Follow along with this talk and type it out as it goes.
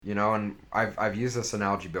And I've used this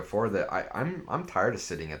analogy before that I'm tired of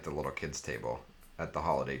sitting at the little kids table at the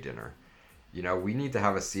holiday dinner. We need to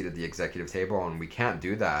have a seat at the executive table, and we can't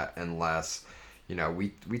do that unless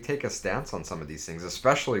we take a stance on some of these things,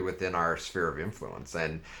 especially within our sphere of influence.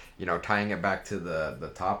 And tying it back to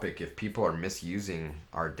the topic, if people are misusing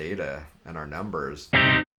our data and our numbers.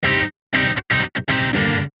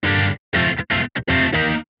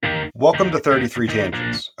 Welcome to 33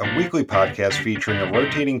 Tangents, a weekly podcast featuring a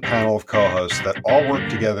rotating panel of co-hosts that all work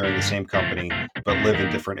together in the same company but live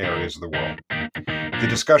in different areas of the world. The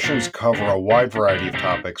discussions cover a wide variety of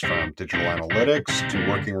topics, from digital analytics to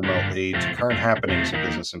working remotely to current happenings in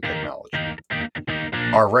business and technology.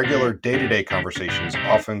 Our regular day-to-day conversations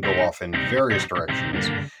often go off in various directions,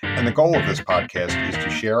 and the goal of this podcast is to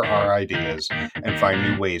share our ideas and find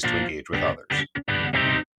new ways to engage with others.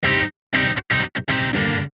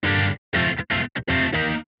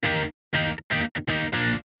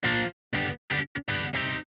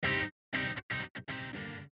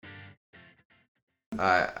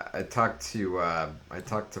 I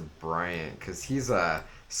talked to Bryant because he's a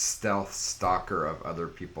stealth stalker of other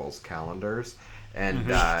people's calendars, and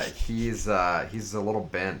he's a little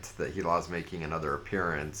bent that he loves making another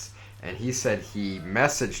appearance. And he said he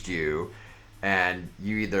messaged you, and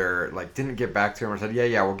you either like didn't get back to him or said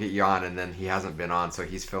yeah we'll get you on, and then he hasn't been on, so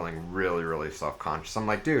he's feeling really self conscious. I'm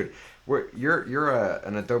like, dude, you're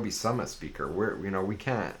an Adobe Summit speaker. We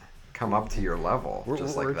can't come up to your level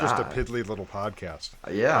just like We're that. just a piddly little podcast.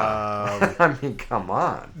 Yeah. I mean, come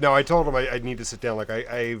on. No, I told him I need to sit down. Like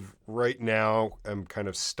I've right now, I'm kind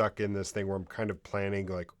of stuck in this thing where I'm kind of planning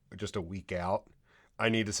like just a week out. I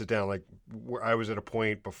need to sit down. Like where I was at a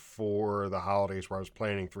point before the holidays where I was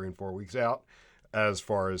planning 3 and 4 weeks out as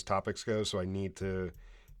far as topics go. So I need to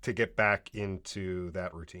get back into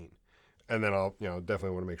that routine. And then I'll,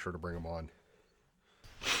 definitely want to make sure to bring him on.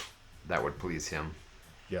 That would please him.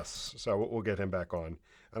 Yes, so we'll get him back on,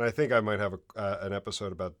 and I think I might have an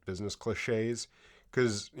episode about business cliches,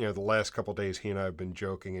 because the last couple of days he and I have been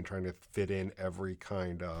joking and trying to fit in every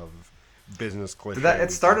kind of business cliche.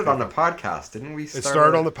 It started on the podcast, didn't we? It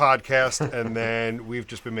started on the podcast, and then we've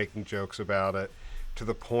just been making jokes about it to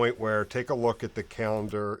the point where take a look at the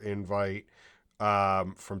calendar invite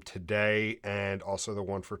from today and also the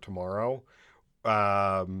one for tomorrow.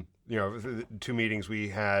 The 2 meetings we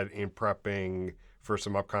had in prepping for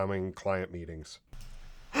some upcoming client meetings.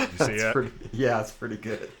 You see it? It's pretty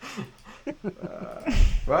good.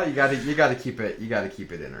 Well, you gotta keep it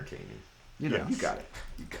entertaining. Yes. You gotta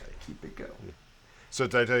keep it going. So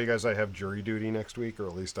did I tell you guys I have jury duty next week, or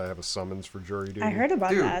at least I have a summons for jury duty? I heard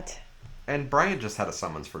about that. And Brian just had a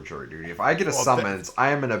summons for jury duty. If I get a summons, I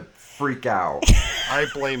am gonna freak out. I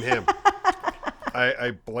blame him.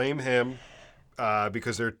 I blame him.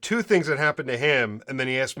 Because there are 2 things that happened to him, and then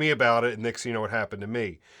he asked me about it, and next thing you know what happened to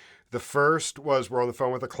me. The first was we're on the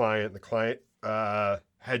phone with a client, and the client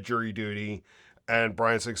had jury duty, and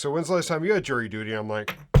Brian's like, so when's the last time you had jury duty? I'm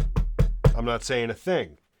like, I'm not saying a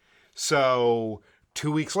thing. So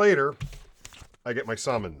 2 weeks later, I get my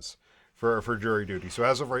summons for jury duty. So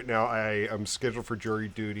as of right now, I am scheduled for jury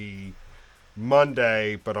duty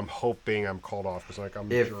Monday, but I'm hoping I'm called off because I'm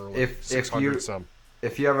sure like 600 some.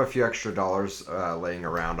 If you have a few extra dollars laying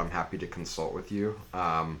around, I'm happy to consult with you.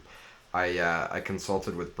 I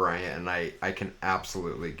consulted with Bryant, and I can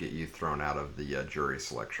absolutely get you thrown out of the jury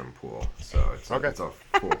selection pool. So it's a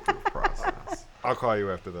foolproof process. I'll call you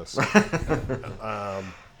after this.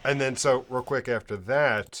 And then, so real quick after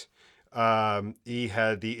that, he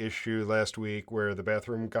had the issue last week where the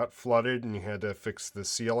bathroom got flooded, and you had to fix the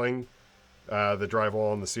ceiling, the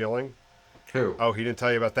drywall on the ceiling. Who? Oh, he didn't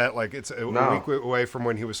tell you about that? Like, it's a week away from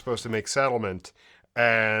when he was supposed to make settlement.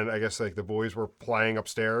 And I guess, like, the boys were playing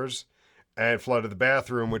upstairs and flooded the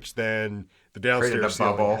bathroom, which then the downstairs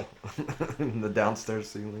ceiling. Created a bubble in the downstairs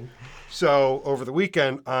ceiling. So, over the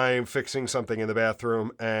weekend, I'm fixing something in the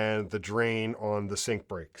bathroom, and the drain on the sink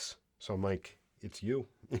breaks. So I'm like, it's you.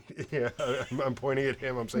 Yeah, I'm pointing at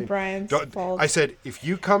him. I'm saying, Brian's fault. I said, if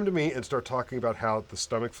you come to me and start talking about how the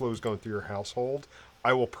stomach flu is going through your household,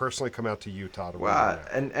 I will personally come out to Utah to Well,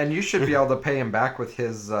 and you should be able to pay him back with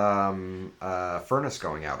his furnace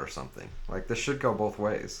going out or something. Like, this should go both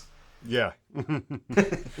ways. Yeah.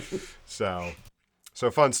 So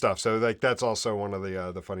fun stuff. So like that's also one of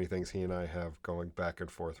the funny things he and I have going back and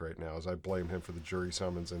forth right now. Is I blame him for the jury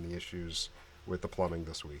summons and the issues with the plumbing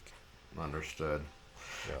this week. Understood.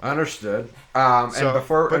 Yeah. Understood. And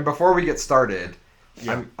before we get started,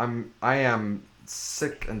 yeah. I am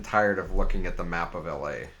sick and tired of looking at the map of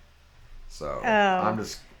LA. So I'm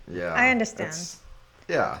just I understand.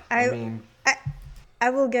 Yeah. I mean, I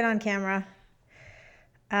will get on camera.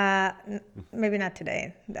 Maybe not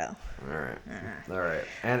today, though. All right.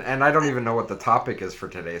 And I don't even know what the topic is for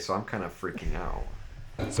today, so I'm kind of freaking out.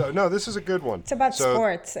 So no, this is a good one. It's about So,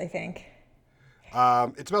 sports, I think.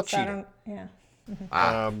 It's about So I cheating. don't,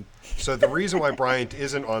 Ah, So the reason why Bryant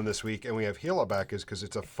isn't on this week and we have Hila back is because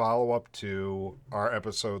it's a follow up to our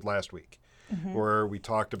episode last week, where we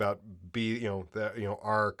talked about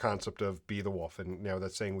our concept of be the wolf, and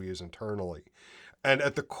that saying we use internally. And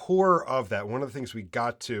at the core of that, one of the things we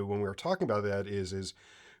got to when we were talking about that is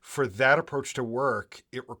for that approach to work,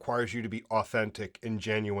 it requires you to be authentic and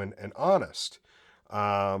genuine and honest.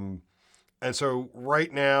 And so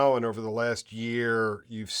right now and over the last year,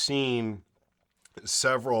 you've seen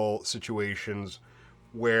several situations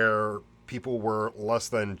where people were less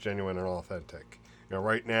than genuine and authentic.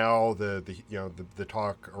 Right now the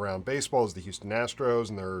talk around baseball is the Houston Astros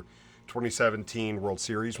and their 2017 World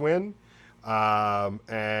Series win,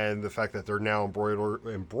 and the fact that they're now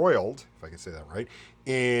embroiled, if I can say that right,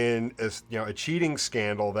 in a cheating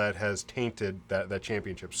scandal that has tainted that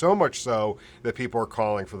championship. So much so that people are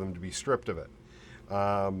calling for them to be stripped of it.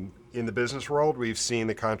 In the business world, we've seen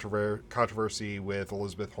the controversy with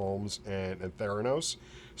Elizabeth Holmes and Theranos.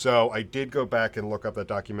 So I did go back and look up that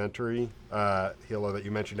documentary, Hila, that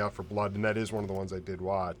you mentioned, Out for Blood, and that is one of the ones I did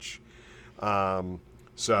watch. That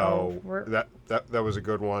was a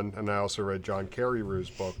good one. And I also read John Carreyrou's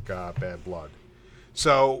book, Bad Blood.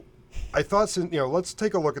 So I thought, let's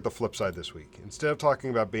take a look at the flip side this week. Instead of talking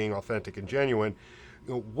about being authentic and genuine,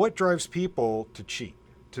 what drives people to cheat,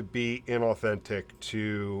 to be inauthentic,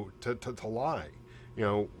 to lie?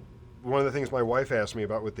 One of the things my wife asked me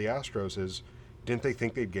about with the Astros is, didn't they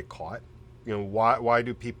think they'd get caught? Why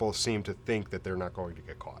do people seem to think that they're not going to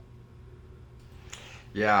get caught?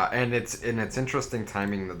 yeah, and it's interesting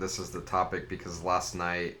timing that this is the topic because last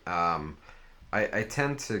night I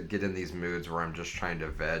tend to get in these moods where I'm just trying to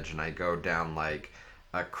veg and I go down like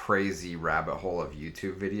a crazy rabbit hole of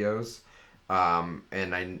YouTube videos.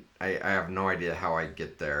 And I have no idea how I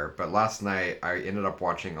get there. But last night I ended up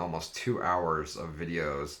watching almost 2 hours of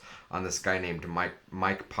videos on this guy named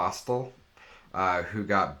Mike Postel, who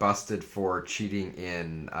got busted for cheating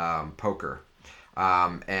in poker.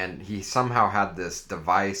 And he somehow had this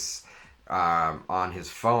device on his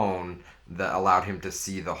phone that allowed him to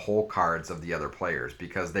see the whole cards of the other players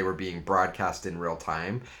because they were being broadcast in real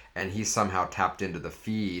time, and he somehow tapped into the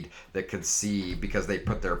feed that could see because they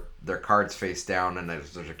put their cards face down and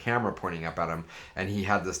there's a camera pointing up at him, and he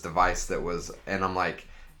had this device that was, and I'm like,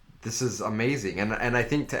 this is amazing. And I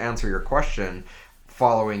think to answer your question,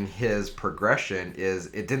 following his progression is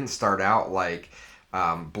it didn't start out like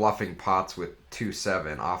bluffing pots with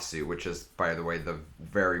 2-7 offsuit, which is, by the way, the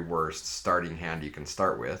very worst starting hand you can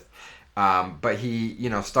start with. But he,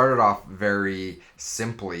 started off very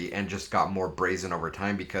simply and just got more brazen over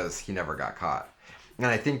time because he never got caught. And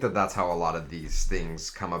I think that that's how a lot of these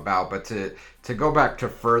things come about. But to go back to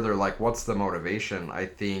further, like, what's the motivation? I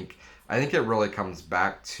think it really comes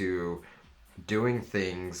back to doing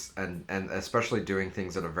things and especially doing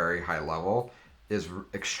things at a very high level is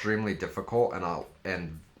extremely difficult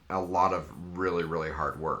and a lot of really, really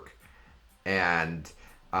hard work. And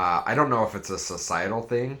I don't know if it's a societal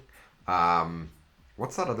thing.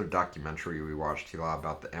 What's that other documentary we watched, Hila,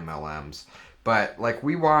 about the MLMs? But like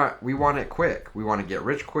we want it quick. We want to get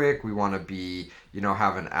rich quick. We want to be,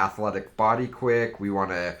 have an athletic body quick. We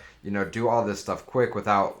want to, do all this stuff quick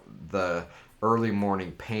without the early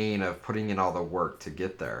morning pain of putting in all the work to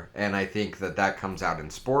get there. And I think that comes out in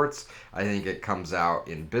sports. I think it comes out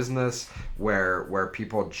in business where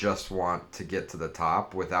people just want to get to the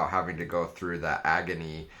top without having to go through that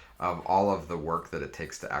agony of all of the work that it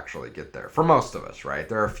takes to actually get there. For most of us, right?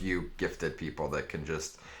 There are a few gifted people that can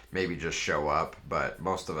just maybe just show up, but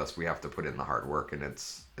most of us, we have to put in the hard work, and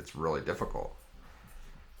it's really difficult.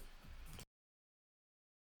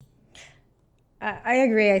 I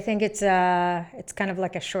agree. I think it's kind of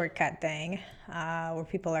like a shortcut thing, where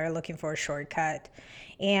people are looking for a shortcut.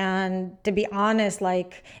 And to be honest,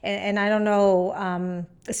 and I don't know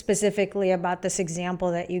specifically about this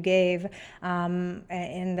example that you gave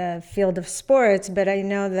in the field of sports, but I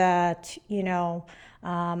know that,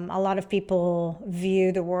 a lot of people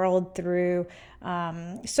view the world through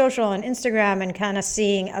social and Instagram and kind of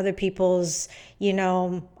seeing other people's,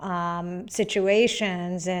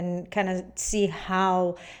 situations and kind of see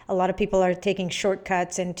how a lot of people are taking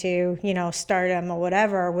shortcuts into, stardom or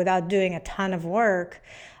whatever without doing a ton of work.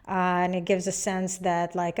 And it gives a sense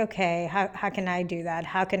that okay, how can I do that?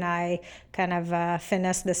 How can I kind of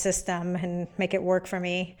finesse the system and make it work for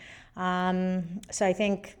me? So I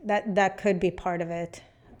think that could be part of it,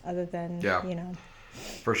 other than, Yeah.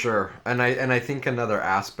 For sure. And I think another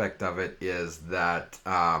aspect of it is that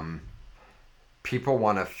people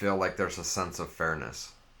want to feel like there's a sense of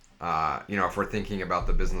fairness. If we're thinking about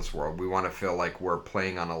the business world, we want to feel like we're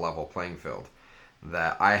playing on a level playing field.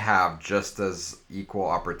 That I have just as equal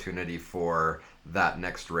opportunity for that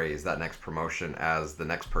next raise, that next promotion as the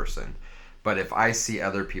next person. But if I see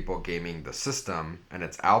other people gaming the system and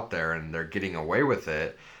it's out there and they're getting away with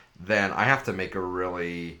it, then I have to make a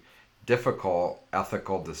really difficult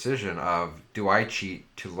ethical decision of, do I cheat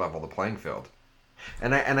to level the playing field?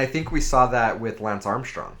 And I think we saw that with Lance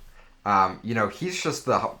Armstrong. He's just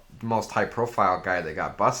the most high profile guy that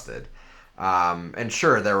got busted. And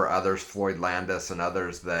sure, there were others, Floyd Landis and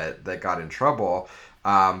others that got in trouble.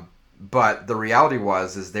 But the reality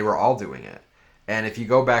is they were all doing it. And if you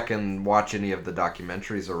go back and watch any of the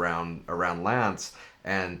documentaries around Lance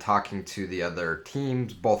and talking to the other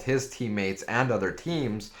teams, both his teammates and other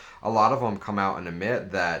teams, a lot of them come out and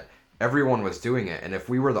admit that everyone was doing it. And if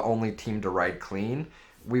we were the only team to ride clean,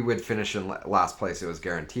 we would finish in last place. It was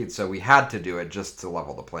guaranteed. So we had to do it just to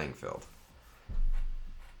level the playing field.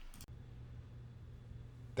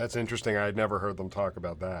 That's interesting. I had never heard them talk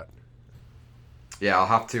about that. Yeah, I'll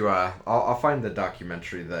have to. I'll find the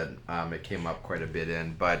documentary that it came up quite a bit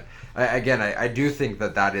in. But I do think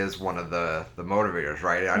that is one of the motivators,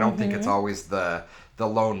 right? I don't think it's always the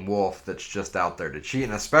lone wolf that's just out there to cheat,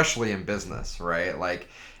 and especially in business, right? Like,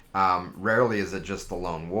 rarely is it just the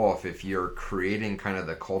lone wolf. If you're creating kind of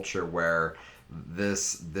the culture where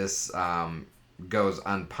this goes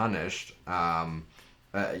unpunished,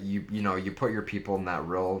 you put your people in that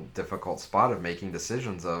real difficult spot of making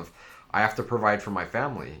decisions of, I have to provide for my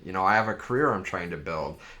family. I have a career I'm trying to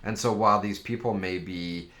build. And so while these people may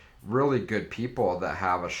be really good people that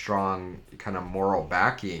have a strong kind of moral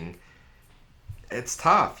backing, it's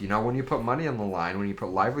tough. When you put money on the line, when you put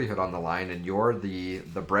livelihood on the line, and you're the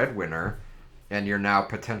breadwinner, and you're now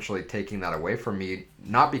potentially taking that away from me,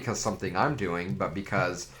 not because something I'm doing, but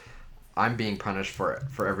because I'm being punished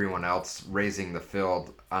for everyone else raising the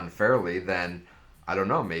field unfairly, then I don't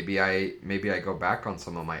know, maybe I go back on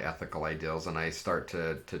some of my ethical ideals and I start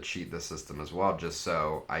to cheat the system as well, just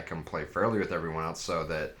so I can play fairly with everyone else so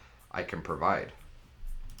that I can provide.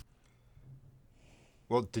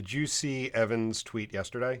 Well, did you see Evan's tweet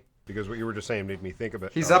yesterday? Because what you were just saying made me think of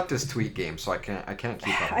it. He's upped his tweet game, so I can't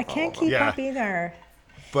keep up. I can't keep up either.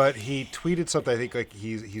 But he tweeted something. I think like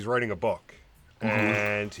he's writing a book,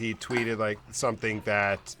 and he tweeted like something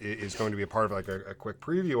that is going to be a part of like a quick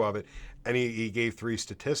preview of it. And he gave 3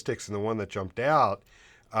 statistics, and the one that jumped out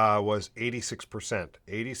was 86%.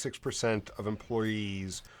 86% of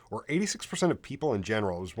employees, or 86% of people in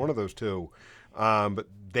general, it was one of those two, but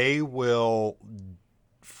they will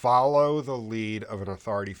follow the lead of an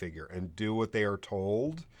authority figure and do what they are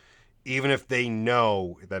told, even if they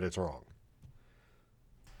know that it's wrong.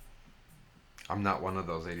 I'm not one of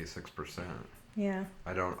those 86%. Yeah.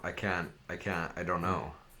 I don't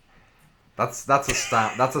know.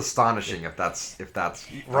 That's astonishing if that's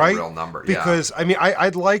right? a real number. Because I mean,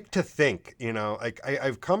 I'd like to think, like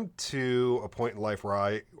I've come to a point in life where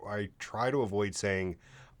I try to avoid saying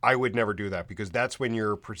I would never do that, because that's when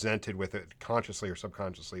you're presented with it consciously or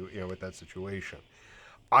subconsciously, with that situation.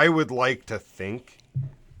 I would like to think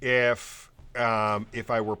if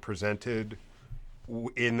I were presented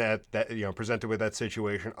in that presented with that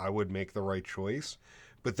situation, I would make the right choice.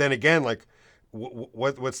 But then again, like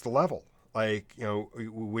what's the level? Like,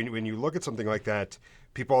 when you look at something like that,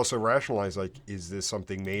 people also rationalize, like, is this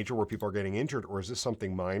something major where people are getting injured, or is this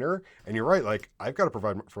something minor? And you're right. Like, I've got to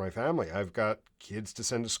provide for my family. I've got kids to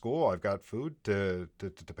send to school. I've got food to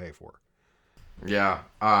pay for. Yeah.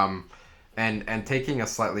 And taking a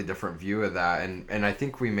slightly different view of that, and I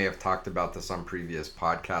think we may have talked about this on previous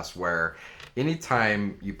podcasts, where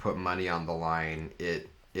anytime you put money on the line, it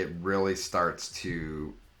really starts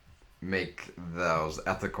to make those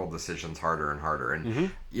ethical decisions harder and harder. And,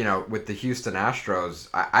 with the Houston Astros,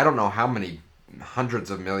 I don't know how many hundreds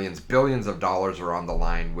of millions, billions of dollars are on the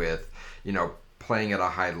line with, playing at a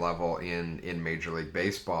high level in Major League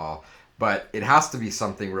Baseball. But it has to be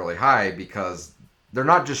something really high, because they're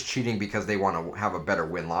not just cheating because they want to have a better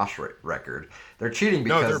win-loss record. They're cheating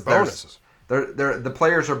because they're bonuses. The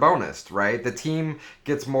players are bonused, right? The team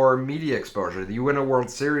gets more media exposure. You win a World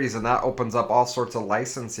Series, and that opens up all sorts of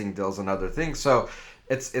licensing deals and other things. So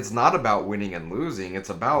it's not about winning and losing. It's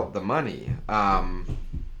about the money.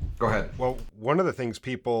 Go ahead. Well, one of the things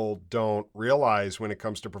people don't realize when it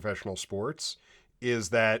comes to professional sports is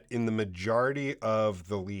that in the majority of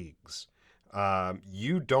the leagues,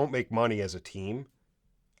 you don't make money as a team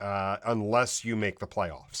unless you make the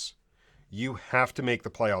playoffs. You have to make the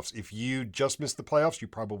playoffs. If you just miss the playoffs, you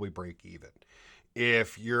probably break even.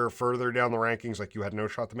 If you're further down the rankings, like you had no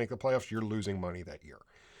shot to make the playoffs, you're losing money that year.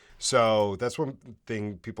 So that's one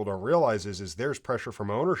thing people don't realize is there's pressure from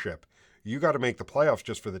ownership. You got to make the playoffs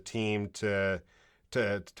just for the team to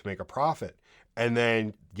make a profit. And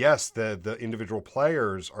then, yes, the individual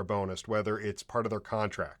players are bonused, whether it's part of their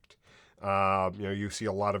contract. You see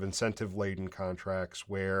a lot of incentive-laden contracts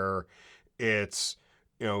where it's,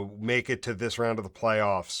 make it to this round of the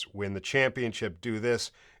playoffs, win the championship, do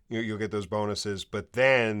this, you'll get those bonuses. But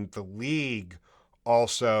then the league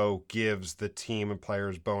also gives the team and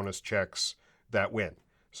players bonus checks that win.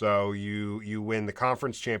 So you win the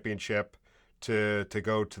conference championship to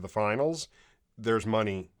go to the finals, there's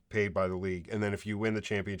money paid by the league. And then if you win the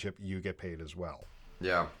championship, you get paid as well.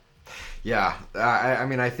 Yeah. Yeah. I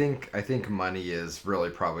mean, I think money is really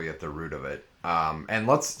probably at the root of it. And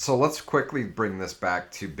let's quickly bring this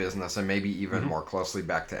back to business and maybe even more closely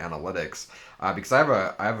back to analytics, because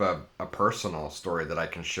I have a personal story that I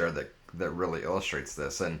can share that really illustrates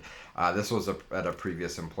this. And this was at a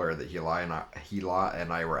previous employer that Hila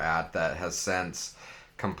and I were at that has since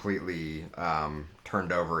completely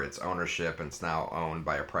turned over its ownership and it's now owned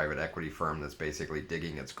by a private equity firm that's basically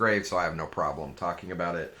digging its grave. So I have no problem talking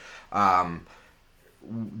about it.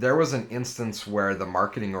 There was an instance where the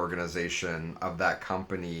marketing organization of that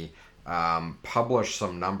company published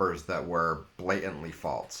some numbers that were blatantly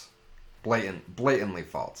false. Blatantly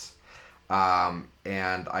false.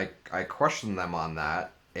 And I questioned them on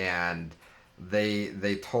that, and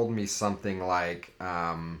they told me something like,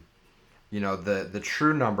 the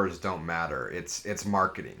true numbers don't matter. It's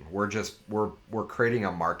marketing. We're creating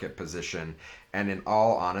a market position, and in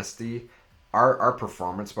all honesty, our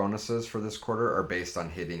performance bonuses for this quarter are based on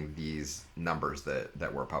hitting these numbers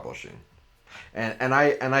that we're publishing. And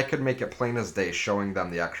I could make it plain as day, showing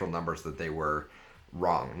them the actual numbers that they were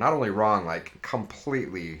wrong. Not only wrong, like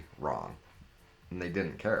completely wrong. And they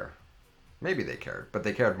didn't care. Maybe they cared, but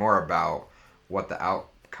they cared more about what the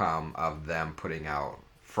outcome of them putting out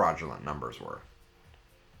fraudulent numbers were.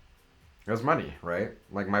 It was money, right?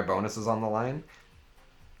 Like my bonus is on the line,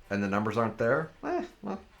 and the numbers aren't there. Well,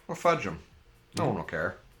 we'll fudge them. No one will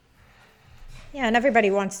care. Yeah, and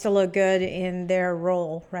everybody wants to look good in their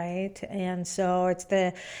role, right? And so it's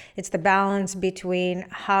the balance between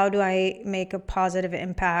how do I make a positive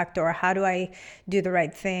impact or how do I do the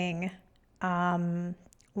right thing,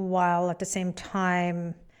 while at the same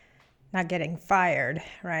time not getting fired,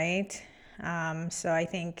 right? So I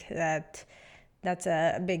think that's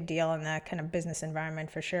a big deal in that kind of business environment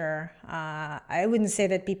for sure. I wouldn't say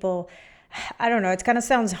that people, I don't know, it kind of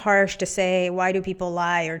sounds harsh to say, why do people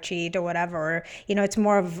lie or cheat or whatever? It's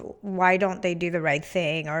more of why don't they do the right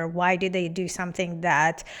thing, or why do they do something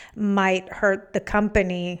that might hurt the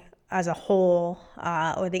company as a whole,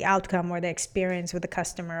 or the outcome or the experience with the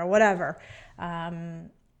customer or whatever. And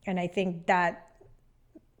I think that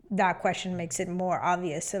question makes it more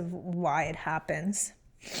obvious of why it happens.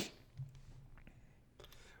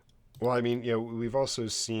 Well, I mean, we've also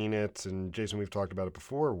seen it, and Jason, we've talked about it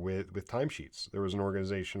before with timesheets. There was an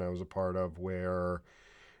organization I was a part of where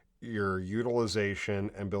your utilization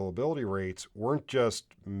and billability rates weren't just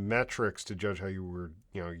metrics to judge how you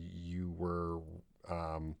were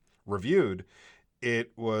reviewed.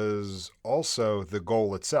 It was also the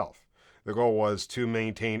goal itself. The goal was to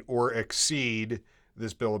maintain or exceed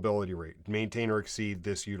this billability rate, maintain or exceed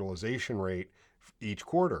this utilization rate each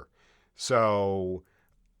quarter. So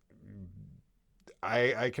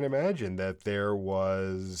I can imagine that there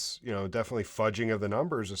was, definitely fudging of the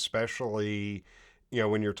numbers, especially,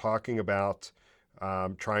 when you're talking about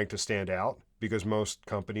trying to stand out, because most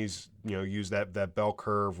companies, use that bell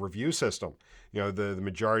curve review system. The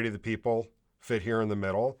majority of the people fit here in the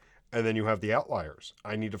middle, and then you have the outliers.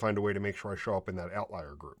 I need to find a way to make sure I show up in that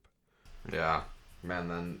outlier group. Yeah,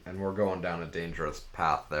 man, and we're going down a dangerous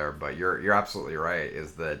path there, but you're absolutely right,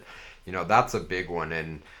 is that, that's a big one.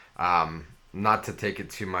 And not to take it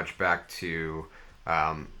too much back to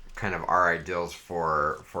kind of our ideals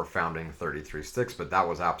for founding 33 Sticks, but that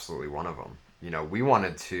was absolutely one of them. We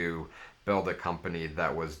wanted to build a company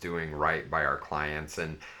that was doing right by our clients.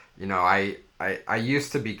 And, I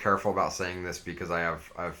used to be careful about saying this because I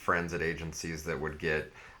have friends at agencies that would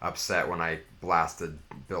get upset when I blasted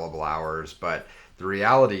billable hours. But the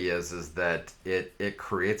reality is that it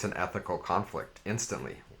creates an ethical conflict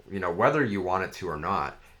instantly. Whether you want it to or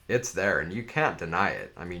not, it's there, and you can't deny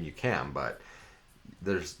it. I mean, you can, but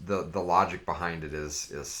there's the logic behind it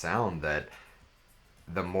is sound, that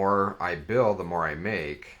the more I bill, the more I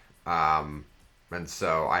make. And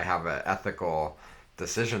so I have an ethical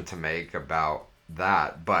decision to make about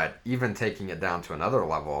that. But even taking it down to another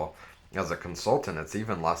level, as a consultant, it's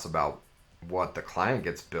even less about what the client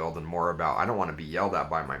gets billed and more about, I don't want to be yelled at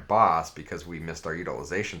by my boss because we missed our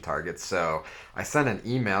utilization targets. So I send an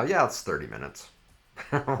email, yeah, it's 30 minutes.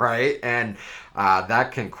 Right? And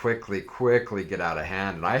that can quickly get out of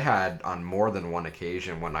hand. And I had on more than one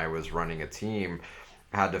occasion when I was running a team,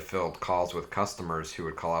 had to field calls with customers who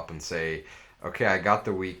would call up and say, okay, I got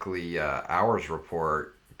the weekly hours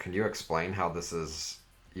report. Can you explain how this is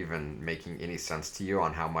even making any sense to you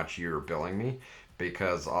on how much you're billing me?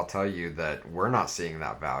 Because I'll tell you that we're not seeing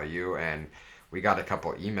that value. And we got a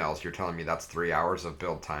couple emails. You're telling me that's 3 hours of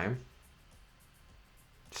billed time?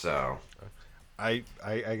 So I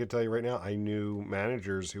can tell you right now, I knew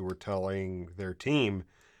managers who were telling their team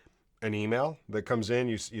an email that comes in,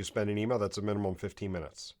 you spend an email, that's a minimum 15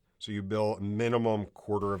 minutes. So you bill a minimum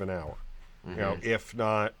quarter of an hour, if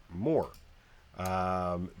not more.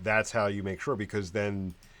 That's how you make sure, because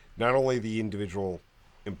then not only the individual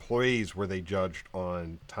employees were they judged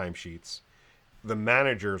on timesheets, the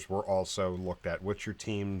managers were also looked at. What's your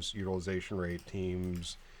team's utilization rate,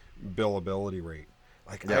 team's billability rate?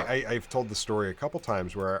 Like yeah, I've told the story a couple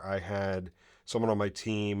times where I had someone on my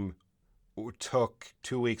team who took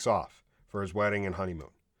 2 weeks off for his wedding and honeymoon.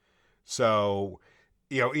 So,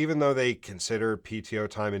 even though they considered PTO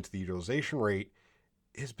time into the utilization rate,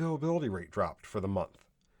 his billability rate dropped for the month.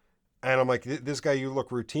 And I'm like, this guy, you look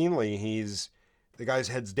routinely, the guy's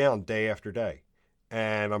heads down day after day.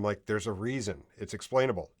 And I'm like, there's a reason. It's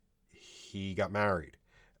explainable. He got married.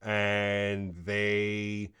 And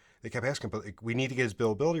they kept asking, but we need to get his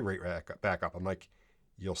billability rate back up. I'm like,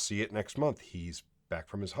 you'll see it next month. He's back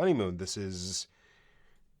from his honeymoon. This is,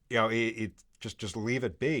 it just leave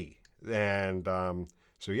it be. And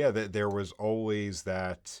so yeah, there was always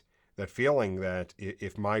that feeling that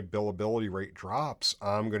if my billability rate drops,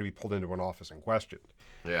 I'm going to be pulled into an office and questioned.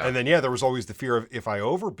 yeah. And then there was always the fear of, if I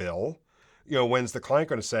overbill, when's the client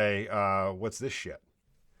going to say, what's this shit?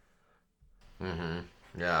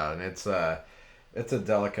 Yeah, and it's a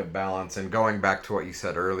delicate balance. And going back to what you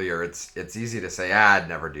said earlier, it's easy to say, I'd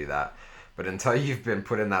never do that. But until you've been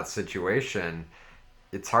put in that situation,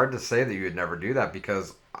 it's hard to say that you would never do that,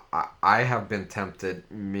 because I have been tempted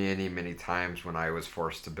many times when I was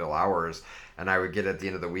forced to bill hours, and I would get at the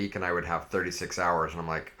end of the week and I would have 36 hours, and I'm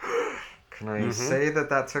like, can I say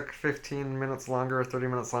that took 15 minutes longer or 30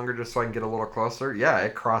 minutes longer just so I can get a little closer? Yeah,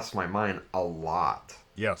 it crossed my mind a lot.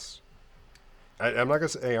 Yes. I'm not going to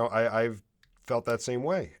say, I've felt that same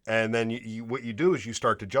way. And then what you do is you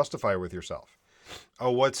start to justify with yourself.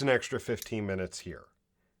 Oh, what's an extra 15 minutes here?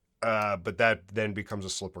 But that then becomes a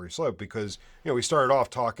slippery slope, because, we started off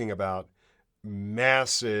talking about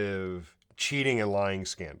massive cheating and lying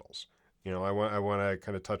scandals. I want to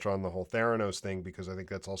kind of touch on the whole Theranos thing, because I think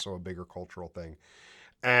that's also a bigger cultural thing.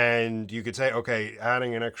 And you could say, okay,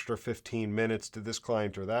 adding an extra 15 minutes to this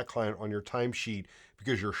client or that client on your timesheet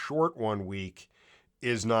because you're short 1 week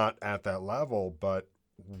is not at that level. But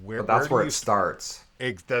that's where it starts.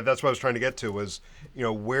 That's what I was trying to get to was,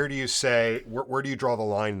 where do you say, where do you draw the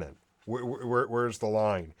line then? Where's the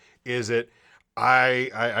line? Is it,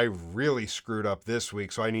 I really screwed up this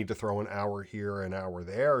week, so I need to throw an hour here, an hour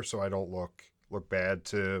there, so I don't look bad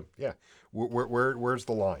to, where's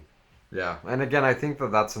the line? Yeah, and again, I think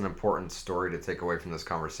that's an important story to take away from this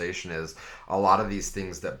conversation is a lot of these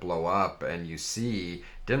things that blow up and you see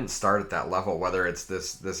didn't start at that level, whether it's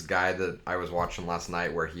this guy that I was watching last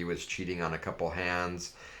night where he was cheating on a couple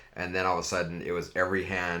hands, and then all of a sudden it was every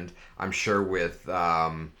hand. I'm sure with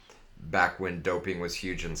back when doping was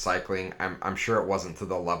huge in cycling, I'm sure it wasn't to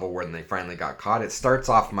the level when they finally got caught. It starts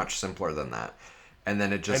off much simpler than that, and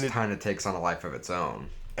then it just kind of takes on a life of its own.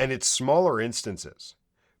 And it's smaller instances,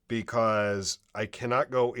 because I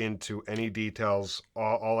cannot go into any details.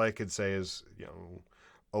 All I could say is,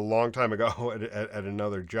 a long time ago at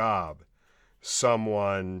another job,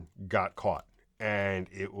 someone got caught, and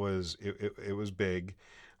it was big,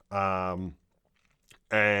 and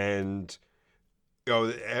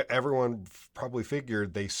everyone probably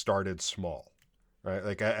figured they started small, right?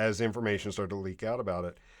 Like as information started to leak out about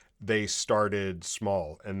it, they started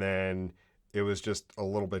small, and then it was just a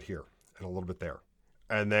little bit here and a little bit there.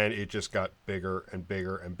 And then it just got bigger and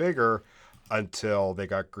bigger and bigger until they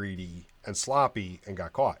got greedy and sloppy and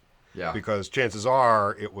got caught. Yeah. Because chances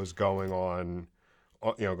are it was going on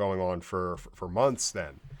for months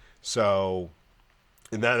then. So,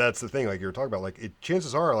 and that's the thing, like you were talking about,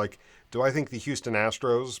 chances are, do I think the Houston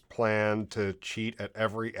Astros plan to cheat at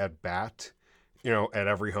every at bat, at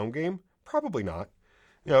every home game? Probably not.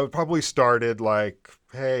 It probably started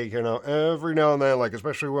hey, every now and then,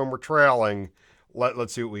 especially when we're trailing,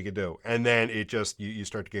 Let's see what we could do. And then it just, you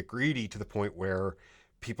start to get greedy to the point where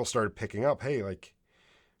people started picking up, hey, like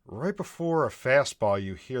right before a fastball,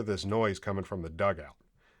 you hear this noise coming from the dugout,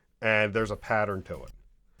 and there's a pattern to it.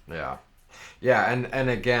 Yeah. Yeah, and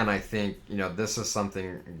again, I think, this is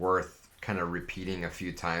something worth kind of repeating a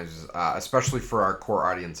few times, especially for our core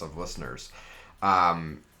audience of listeners,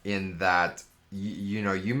 in that,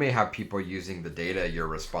 you may have people using the data you're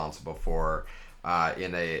responsible for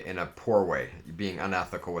in a poor way, being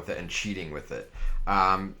unethical with it and cheating with it.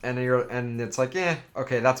 And it's like,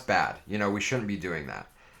 okay, that's bad. We shouldn't be doing that.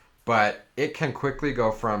 But it can quickly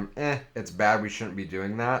go from, it's bad, we shouldn't be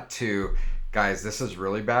doing that, to, guys, this is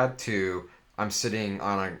really bad, to, I'm sitting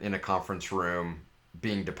in a conference room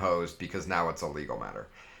being deposed because now it's a legal matter.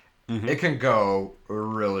 Mm-hmm. It can go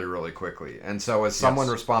really, really quickly. And so as someone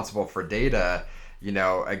responsible for data,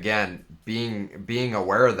 again, being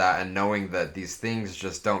aware of that and knowing that these things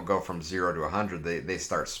just don't go from 0 to 100, they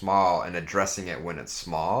start small, and addressing it when it's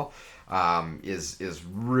small is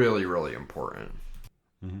really, really important.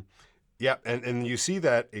 Mm-hmm. Yeah, and you see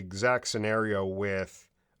that exact scenario with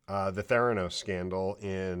the Theranos scandal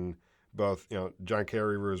in both, John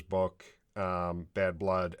Carreyrou's book, Bad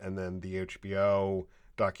Blood, and then the HBO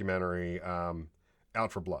documentary,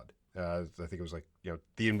 Out for Blood. I think it was like,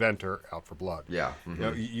 The Inventor, Out for Blood. Yeah.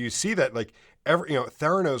 Mm-hmm. You see that, like,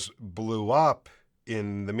 Theranos blew up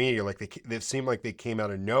in the media. Like, they seemed like they came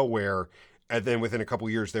out of nowhere, and then within a couple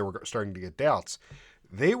of years, they were starting to get doubts.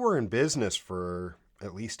 They were in business for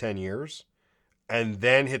at least 10 years, and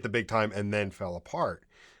then hit the big time, and then fell apart.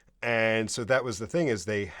 And so that was the thing, is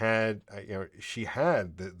they had, she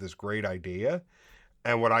had this great idea.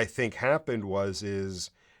 And what I think happened is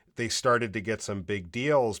they started to get some big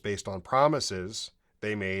deals based on promises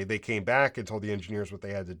they made. They came back and told the engineers what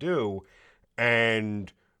they had to do.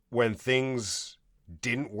 And when things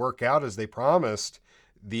didn't work out as they promised,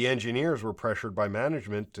 the engineers were pressured by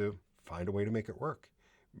management to find a way to make it work.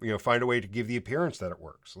 Find a way to give the appearance that it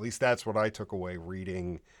works. At least that's what I took away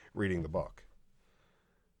reading the book.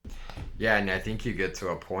 Yeah, and I think you get to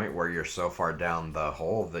a point where you're so far down the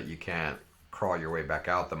hole that you can't crawl your way back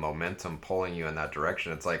out. The momentum pulling you in that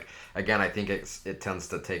direction. It's like, again, I think it tends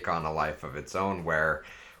to take on a life of its own, where,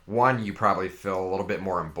 one, you probably feel a little bit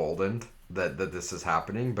more emboldened that this is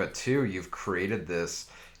happening, but two, you've created this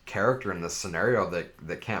character in this scenario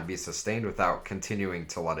that can't be sustained without continuing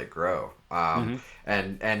to let it grow. And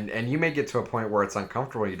you may get to a point where it's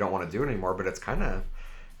uncomfortable, you don't want to do it anymore, but it's kind of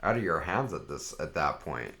out of your hands at that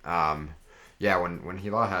point. When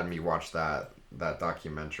Hila had me watch that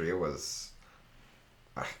documentary, it was,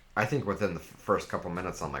 I think within the first couple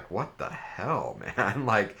minutes, I'm like, what the hell, man?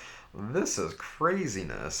 Like, this is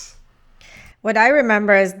craziness. What I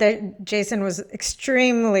remember is that Jason was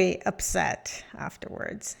extremely upset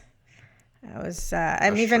afterwards.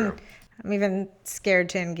 I'm even scared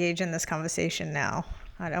to engage in this conversation now.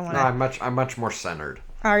 I don't want to. No, I'm much more centered.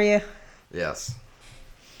 Are you? Yes.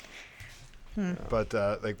 But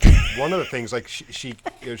like, one of the things, like, she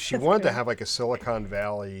wanted to have like a Silicon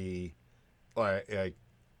Valley,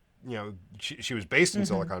 she was based in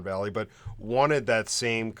Silicon Valley, but wanted that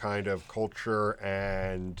same kind of culture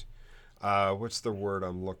and what's the word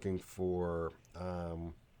I'm looking for?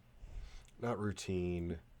 Not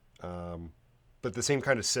routine, but the same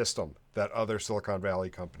kind of system that other Silicon Valley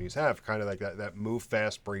companies have, kind of like that move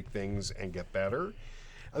fast, break things, and get better.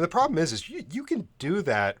 And the problem is you can do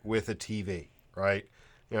that with a TV, right?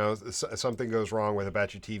 Something goes wrong with a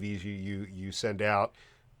batch of TVs you send out,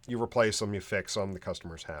 you replace them, you fix them, the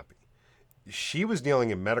customer's happy. She was dealing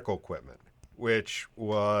in medical equipment, which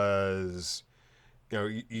was,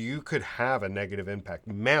 you could have a negative impact,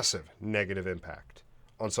 massive negative impact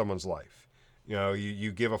on someone's life.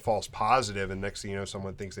 You give a false positive, and next thing you know,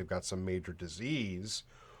 someone thinks they've got some major disease,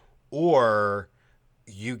 or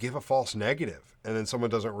you give a false negative, and then someone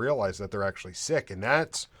doesn't realize that they're actually sick, and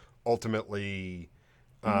that's ultimately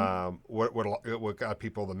what got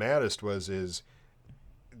people the maddest is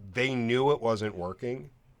they knew it wasn't working,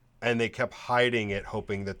 and they kept hiding it,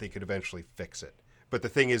 hoping that they could eventually fix it. But the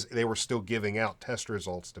thing is, they were still giving out test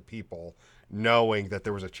results to people, knowing that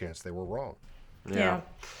there was a chance they were wrong. Yeah.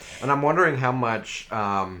 And I'm wondering how much,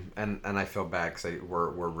 and I feel bad because we're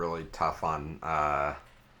really tough on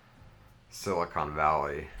Silicon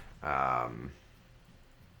Valley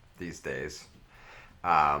these days.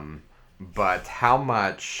 But how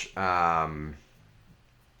much are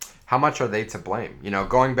they to blame?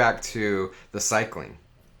 Going back to the cycling,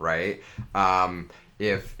 right?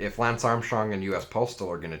 If Lance Armstrong and U.S. Postal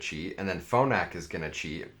are going to cheat, and then Phonak is going to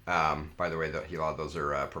cheat, by the way, those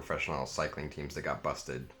are professional cycling teams that got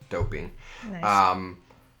busted doping. Nice.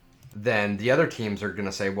 then the other teams are going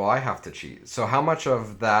to say, well, I have to cheat. So how much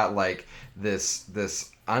of that, like this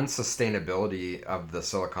unsustainability of the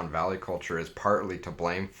Silicon Valley culture is partly to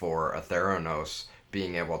blame for a Theranos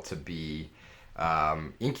being able to be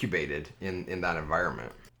incubated in that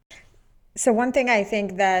environment? So one thing I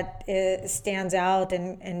think that stands out,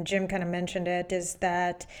 and Jim kind of mentioned it, is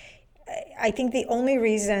that I think the only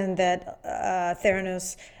reason that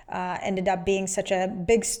Theranos ended up being such a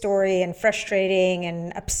big story and frustrating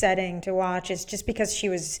and upsetting to watch is just because she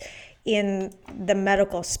was in the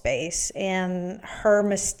medical space, and her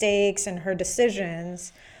mistakes and her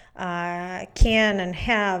decisions can and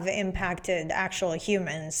have impacted actual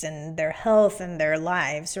humans and their health and their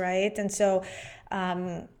lives, right? And so,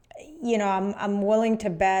 I'm willing to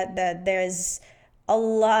bet that there's a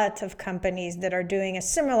lot of companies that are doing a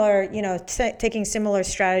similar, taking similar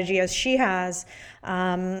strategy as she has,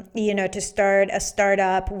 to start a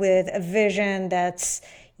startup with a vision that's,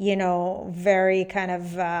 very kind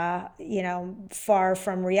of, far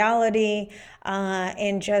from reality,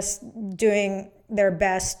 and just doing their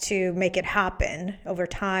best to make it happen over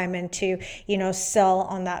time and to, sell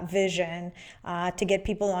on that vision, to get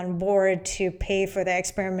people on board to pay for the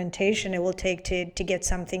experimentation it will take to get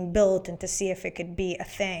something built and to see if it could be a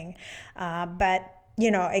thing. But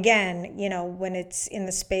again, when it's in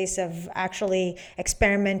the space of actually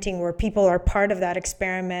experimenting where people are part of that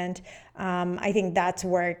experiment, I think that's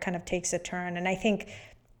where it kind of takes a turn. And I think,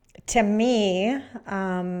 to me,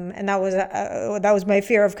 and that was my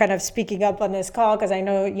fear of kind of speaking up on this call, because I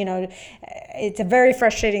know, it's a very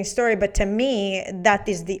frustrating story, but to me, that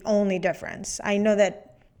is the only difference. I know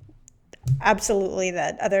that absolutely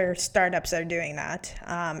that other startups are doing that,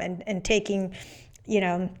 and taking,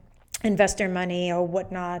 investor money or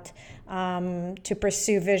whatnot, to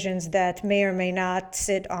pursue visions that may or may not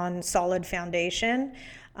sit on solid foundation.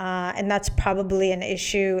 And that's probably an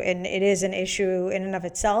issue, and it is an issue in and of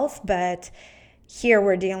itself. But here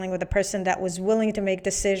we're dealing with a person that was willing to make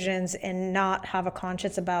decisions and not have a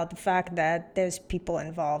conscience about the fact that there's people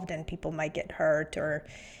involved and people might get hurt or,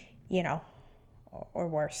 or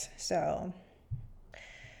worse. So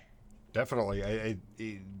definitely,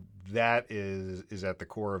 that is at the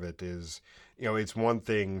core of it. Is it's one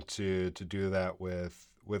thing to do that with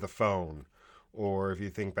a phone. Or if you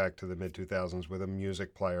think back to the mid-2000s with a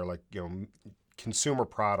music player, like, consumer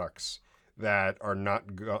products that are not,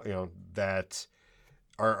 that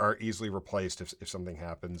are easily replaced if something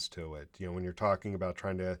happens to it. When you're talking about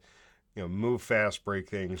trying to, move fast, break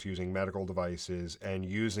things using medical devices and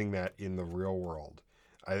using that in the real world,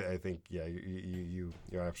 I think, yeah, you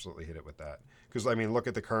absolutely hit it with that. Because, look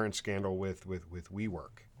at the current scandal with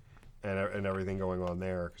WeWork and everything going on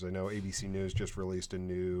there. Because I know ABC News just released a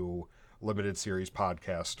new limited series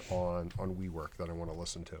podcast on WeWork that I want to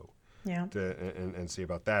listen to. Yeah. And see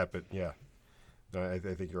about that. But yeah, I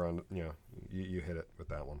think you're on. You hit it with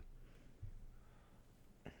that one.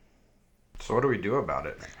 So what do we do about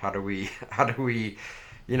it? How do we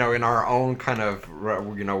in our own kind of,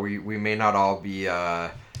 we may not all be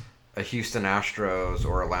a Houston Astros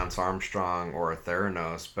or a Lance Armstrong or a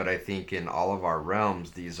Theranos, but I think in all of our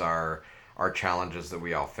realms, these are challenges that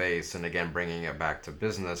we all face. And again, bringing it back to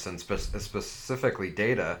business and specifically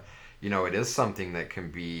data, it is something that can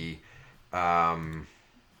be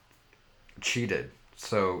cheated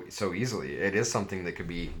so easily. It is something that could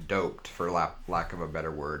be doped, for lack of a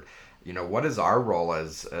better word. What is our role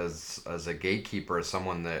as a gatekeeper, as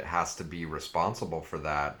someone that has to be responsible for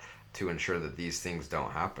that, to ensure that these things don't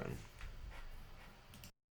happen?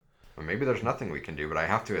 Well, maybe there's nothing we can do, but I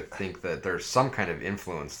have to think that there's some kind of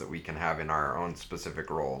influence that we can have in our own specific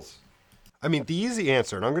roles. The easy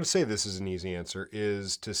answer, and I'm going to say this is an easy answer,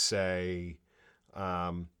 is to say,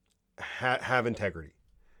 have integrity.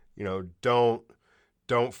 Don't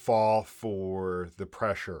fall for the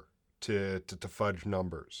pressure to fudge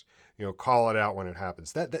numbers. Call it out when it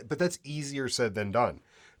happens. But that's easier said than done,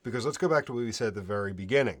 because let's go back to what we said at the very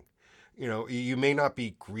beginning. You may not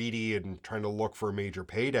be greedy and trying to look for a major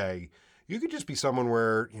payday. You could just be someone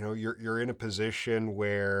where, you're in a position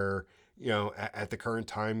where, at the current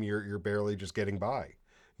time, you're barely just getting by.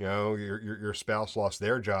 Your spouse lost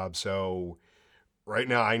their job. So right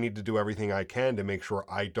now I need to do everything I can to make sure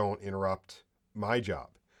I don't interrupt my job.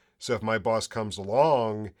 So if my boss comes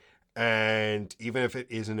along, and even if it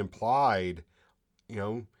isn't implied,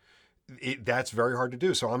 that's very hard to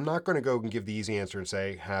do. So I'm not going to go and give the easy answer and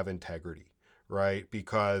say have integrity, right?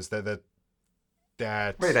 Because that.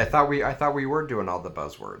 Wait, I thought we were doing all the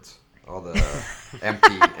buzzwords, all the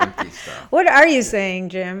empty tricky stuff. What are you saying,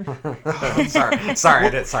 Jim? Sorry, didn't You're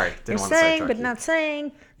want to say saying, but tricky. not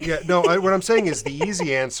saying. Yeah, no, what I'm saying is the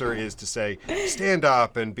easy answer is to say, stand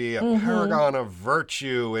up and be a paragon of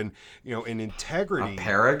virtue and, in integrity. A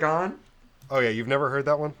paragon? Oh, yeah, you've never heard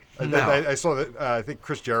that one? No. I saw that, I think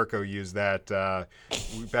Chris Jericho used that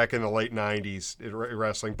back in the late 90s in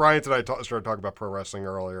wrestling. Bryant and I started talking about pro wrestling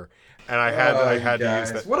earlier, and I had to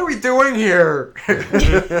use that. What are we doing here?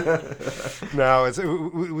 No,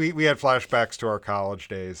 we had flashbacks to our college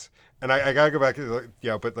days. And I gotta go back,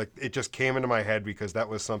 but like it just came into my head because that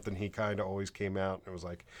was something he kind of always came out. It was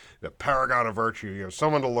like the paragon of virtue,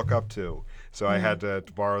 someone to look up to. So I had to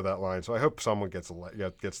borrow that line. So I hope someone gets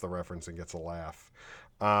the reference and gets a laugh.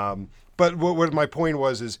 But what my point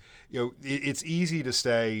was is, it's easy to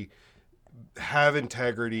say, have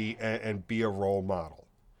integrity and be a role model.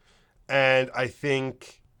 And I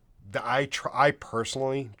think that I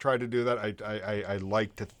personally try to do that. I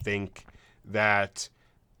like to think that.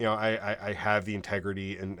 I have the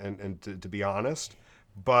integrity and to be honest,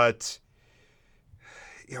 but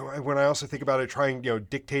when I also think about it, trying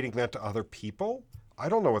dictating that to other people, I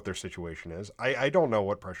don't know what their situation is. I don't know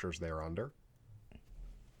what pressures they're under.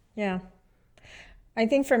 Yeah. I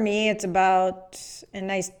think for me, it's about,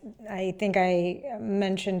 and I think I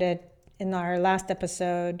mentioned it in our last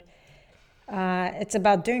episode, it's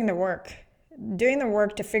about doing the work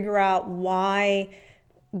to figure out why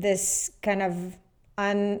this kind of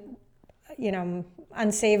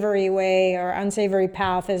unsavory way or unsavory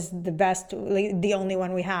path is the only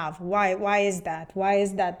one we have. Why is that? Why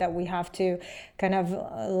is that we have to kind of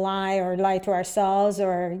lie to ourselves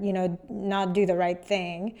or, not do the right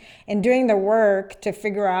thing? And doing the work to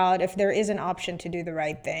figure out if there is an option to do the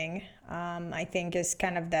right thing, I think is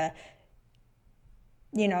kind of the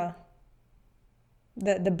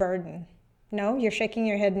burden. No, you're shaking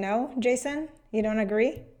your head no, Jason? You don't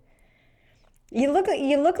agree? You look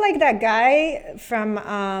like that guy from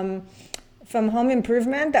Home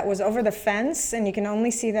Improvement that was over the fence and you can only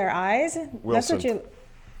see their eyes. Wilson. That's what you.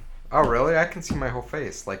 Oh, really? I can see my whole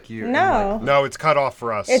face, like you. No. No, it's cut off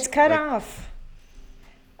for us. It's cut off.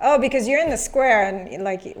 Oh, because you're in the square and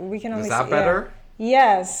we can only. Is that see, better? Yeah.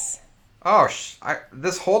 Yes. Oh,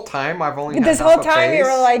 this whole time I've only. This had whole half a time you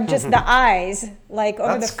face? were like just the eyes, like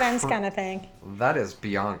over That's the fence kind of thing. That is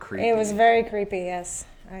beyond creepy. It was very creepy. Yes,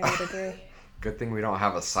 I would agree. Good thing we don't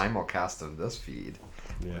have a simulcast of this feed.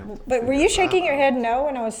 Yeah. But were you shaking your head no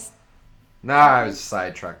when I was? No, I was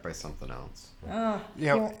sidetracked by something else. Oh.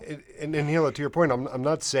 And Hila, to your point, I'm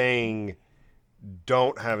not saying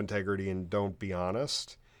don't have integrity and don't be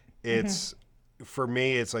honest. It's for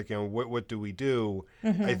me, it's like what do we do?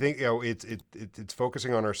 I think it's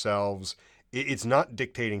focusing on ourselves. It's not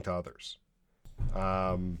dictating to others.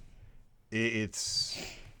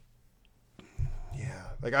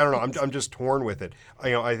 Like, I don't know. I'm just torn with it.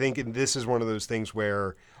 I think this is one of those things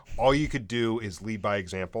where all you could do is lead by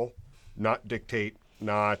example, not dictate,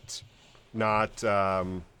 not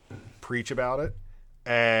preach about it,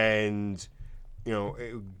 and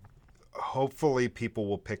hopefully people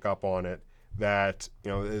will pick up on it. That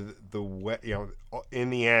in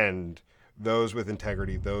the end, those with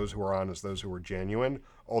integrity, those who are honest, those who are genuine,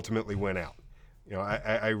 ultimately win out.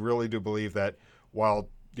 I really do believe that while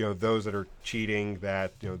those that are cheating,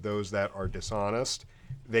 that those that are dishonest,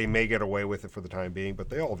 they may get away with it for the time being, but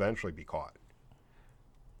they'll eventually be caught.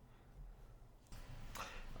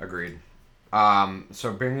 Agreed.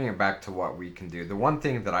 So bringing it back to what we can do, the one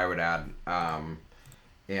thing that I would add,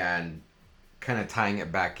 and kind of tying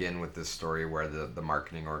it back in with this story where the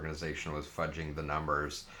marketing organization was fudging the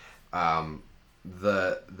numbers,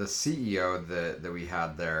 the CEO that we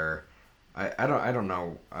had there, I don't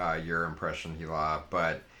know your impression, Hila,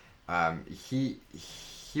 but he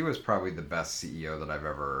was probably the best CEO that I've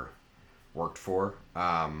ever worked for.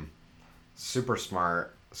 Super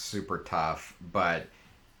smart, super tough, but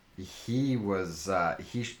he was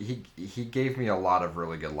he gave me a lot of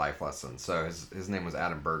really good life lessons. So his name was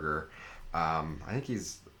Adam Berger. I think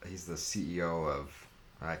he's the CEO of,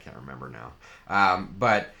 I can't remember now.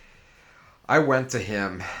 But I went to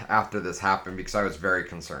him after this happened because I was very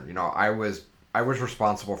concerned. I was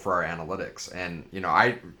responsible for our analytics, and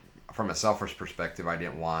I, from a selfish perspective, I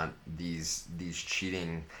didn't want these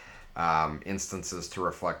cheating instances to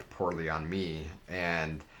reflect poorly on me.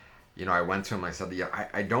 And I went to him. I said,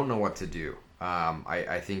 I don't know what to do.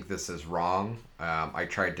 I think this is wrong. I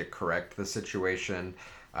tried to correct the situation.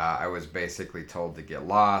 I was basically told to get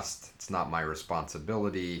lost. It's not my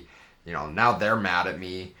responsibility. Now they're mad at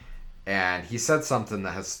me. And he said something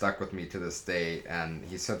that has stuck with me to this day. And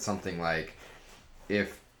he said something like,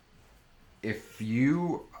 if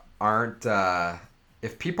you aren't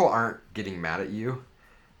if people aren't getting mad at you,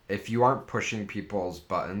 if you aren't pushing people's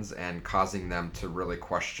buttons and causing them to really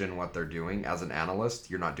question what they're doing as an analyst,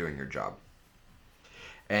 you're not doing your job.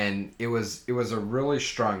 And it was a really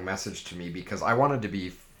strong message to me because I wanted to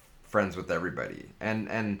be friends with everybody,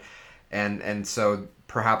 and so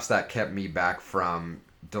perhaps that kept me back from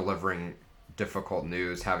delivering difficult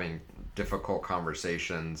news, having difficult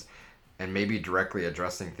conversations, and maybe directly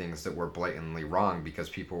addressing things that were blatantly wrong because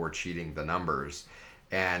people were cheating the numbers.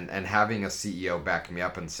 And having a CEO back me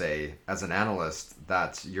up and say, as an analyst,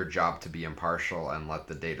 that's your job to be impartial and let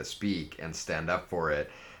the data speak and stand up for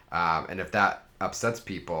it. And if that upsets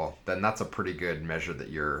people, then that's a pretty good measure that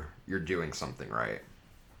you're doing something right.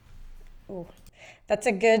 Ooh, that's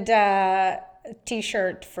a good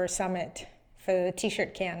T-shirt for Summit, for the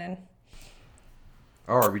T-shirt cannon.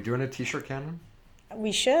 Oh, are we doing a T-shirt cannon?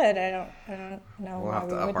 We should. I don't know. We'll have why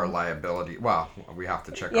to we up our wouldn't. liability. Well, we have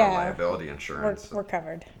to check Yeah. our liability insurance. We're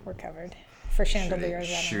covered. We're covered for chandeliers.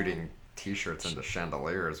 I don't know. Shooting T-shirts into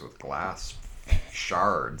chandeliers with glass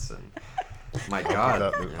shards, and my God,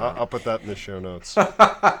 I'll put that in the show notes.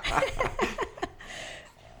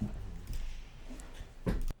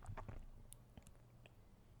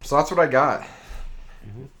 So that's what I got.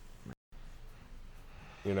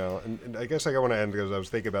 You know, and I guess I want to end because I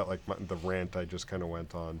was thinking about like the rant I just kind of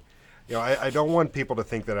went on. You know, I don't want people to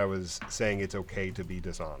think that I was saying it's okay to be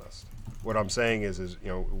dishonest. What I'm saying is you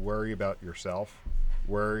know, worry about yourself.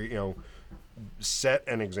 Set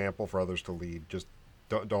an example for others to lead. Just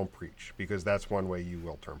don't preach, because that's one way you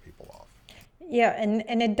will turn people off. Yeah,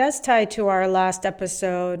 and it does tie to our last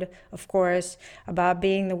episode, of course, about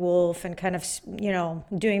being the wolf and kind of,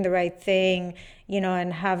 doing the right thing,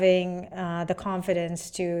 and having the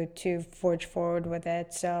confidence to forge forward with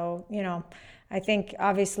it. So, I think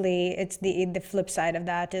obviously it's the flip side of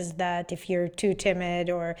that is that if you're too timid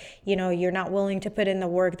or, you're not willing to put in the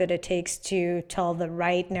work that it takes to tell the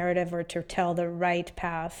right narrative or to tell the right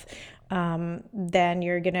path, then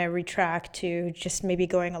you're going to retract to just maybe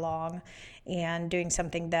going along and doing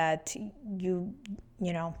something that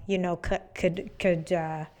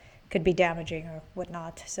could be damaging or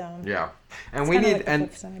whatnot. So yeah, and we need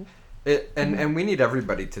and we need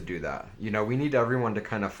everybody to do that. We need everyone to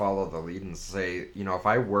kind of follow the lead and say, if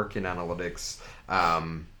I work in analytics,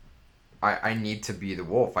 I need to be the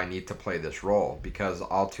wolf. I need to play this role, because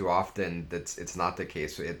all too often it's not the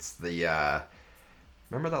case. It's the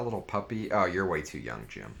remember that little puppy? Oh, you're way too young,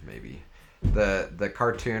 Jim. Maybe. The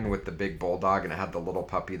cartoon with the big bulldog and it had the little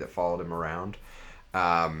puppy that followed him around.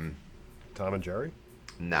 Tom and Jerry?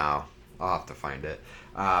 No, I'll have to find it.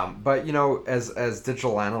 But as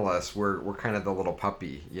digital analysts, we're kind of the little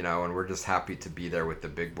puppy, and we're just happy to be there with the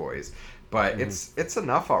big boys. But it's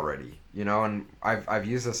enough already, And I've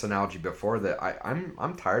used this analogy before that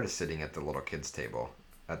I'm tired of sitting at the little kids' table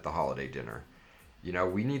at the holiday dinner.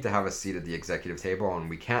 We need to have a seat at the executive table, and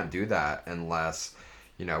we can't do that unless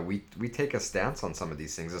we take a stance on some of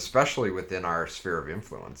these things, especially within our sphere of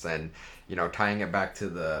influence. And, tying it back to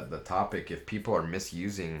the topic, if people are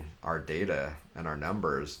misusing our data and our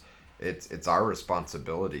numbers, it's our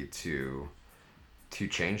responsibility to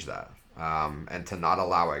change that, and to not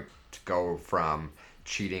allow it to go from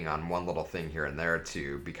cheating on one little thing here and there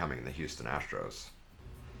to becoming the Houston Astros.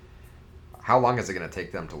 How long is it going to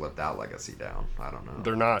take them to live that legacy down? I don't know.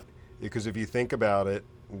 They're not, because if you think about it,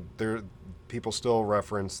 people still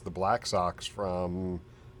reference the Black Sox from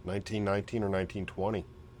 1919 or 1920.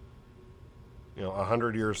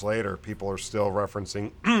 100 years later, people are still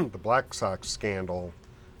referencing the Black Sox scandal.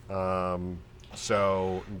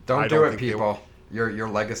 So don't do it, people. Your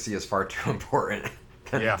legacy is far too important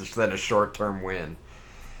than a short-term win.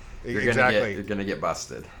 You're gonna get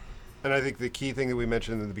busted. And I think the key thing that we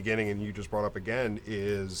mentioned in the beginning, and you just brought up again,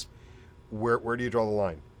 is where do you draw the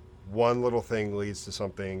line? One little thing leads to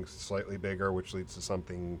something slightly bigger, which leads to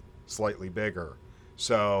something slightly bigger.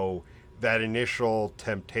 So that initial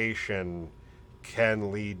temptation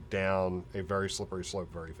can lead down a very slippery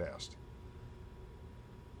slope very fast.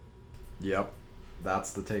 Yep,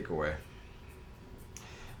 that's the takeaway.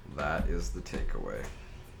 That is the takeaway.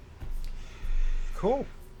 Cool.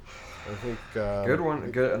 I think good one.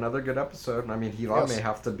 Another good episode. I mean, Hila may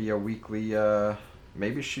have to be a weekly.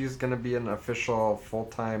 Maybe she's going to be an official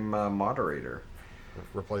full-time moderator.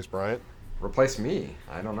 Replace Bryant? Replace me.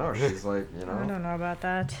 I don't know. She's like, I don't know about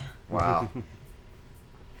that. Wow.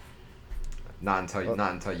 Not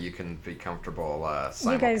until you can be comfortable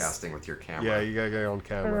simulcasting with your camera. Yeah, you got to get on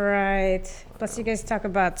camera. Right. Plus, you guys talk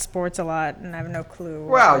about sports a lot, and I have no clue.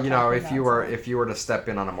 Well, if you were to step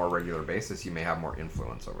in on a more regular basis, you may have more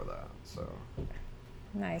influence over that. So.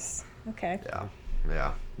 Nice. Okay. Yeah.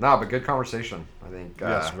 Yeah. No, but good conversation. I think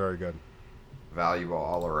Yes, very good. valuable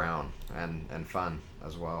all around and fun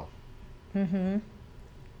as well.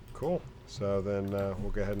 Cool. So then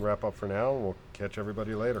we'll go ahead and wrap up for now, and we'll catch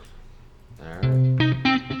everybody later. All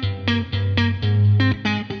right.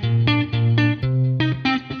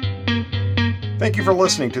 Thank you for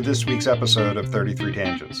listening to this week's episode of 33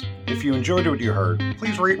 Tangents. If you enjoyed what you heard,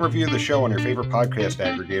 please rate and review the show on your favorite podcast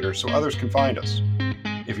aggregator so others can find us.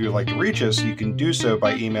 If you would like to reach us, you can do so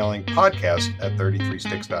by emailing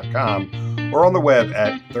podcast@33sticks.com or on the web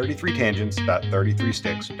at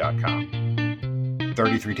 33tangents.33sticks.com.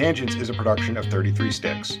 33 Tangents is a production of 33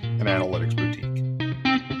 Sticks, an analytics boutique.